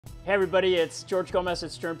Hey everybody, it's George Gomez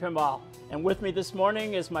at Stern Pinball. And with me this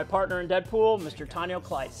morning is my partner in Deadpool, Mr. Tonio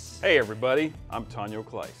Kleiss. Hey everybody, I'm Tonio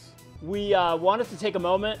Kleiss. We wanted to take a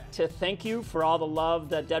moment to thank you for all the love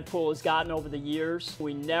that Deadpool has gotten over the years.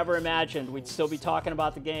 We never imagined we'd still be talking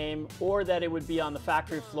about the game or that it would be on the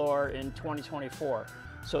factory floor in 2024.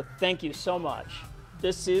 So thank you so much.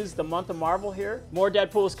 This is the month of Marvel here. More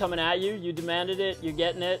Deadpool is coming at you. You demanded it, you're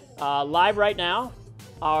getting it. Live right now,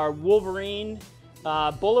 our Wolverine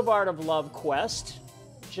Boulevard of Love quest.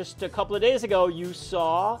 Just a couple of days ago, you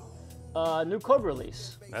saw a new code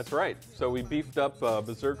release. That's right. So we beefed up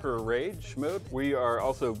Berserker Rage mode. We are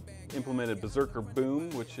also implemented Berserker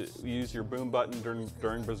Boom, which you use your boom button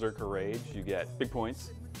during Berserker Rage. You get big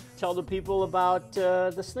points. Tell the people about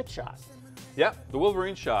the Snick Shot. Yeah, the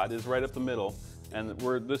Wolverine shot is right up the middle, and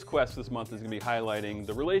this quest this month is going to be highlighting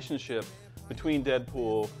the relationship between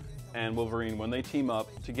Deadpool and Wolverine when they team up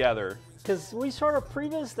together. Because we sort of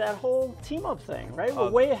previous that whole team up thing, right?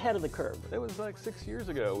 We're way ahead of the curve. It was like 6 years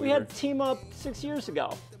ago. We had team up 6 years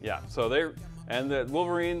ago. Yeah, so the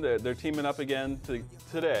Wolverine, they're teaming up again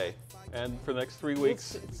today, and for the next 3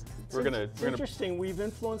 weeks, It's interesting. We've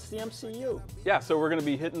influenced the MCU. Yeah, so we're gonna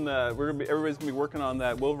be hitting everybody's gonna be working on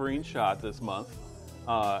that Wolverine shot this month.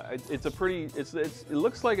 It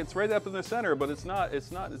looks like it's right up in the center, but it's not.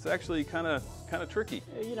 It's actually kind of tricky.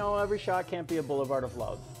 You know, every shot can't be a Boulevard of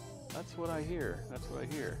Love. That's what I hear. That's what I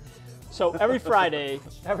hear. So every Friday,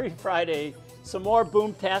 some more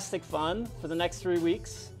boom-tastic fun for the next 3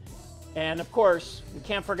 weeks. And of course, we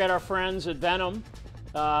can't forget our friends at Venom.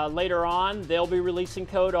 Later on, they'll be releasing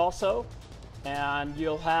code also. And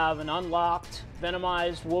you'll have an unlocked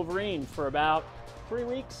Venomized Wolverine for about 3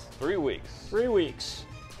 weeks. 3 weeks. 3 weeks.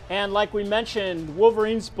 And like we mentioned,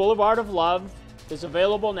 Wolverine's Boulevard of Love is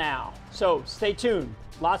available now. So stay tuned.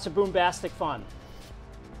 Lots of boom-tastic fun.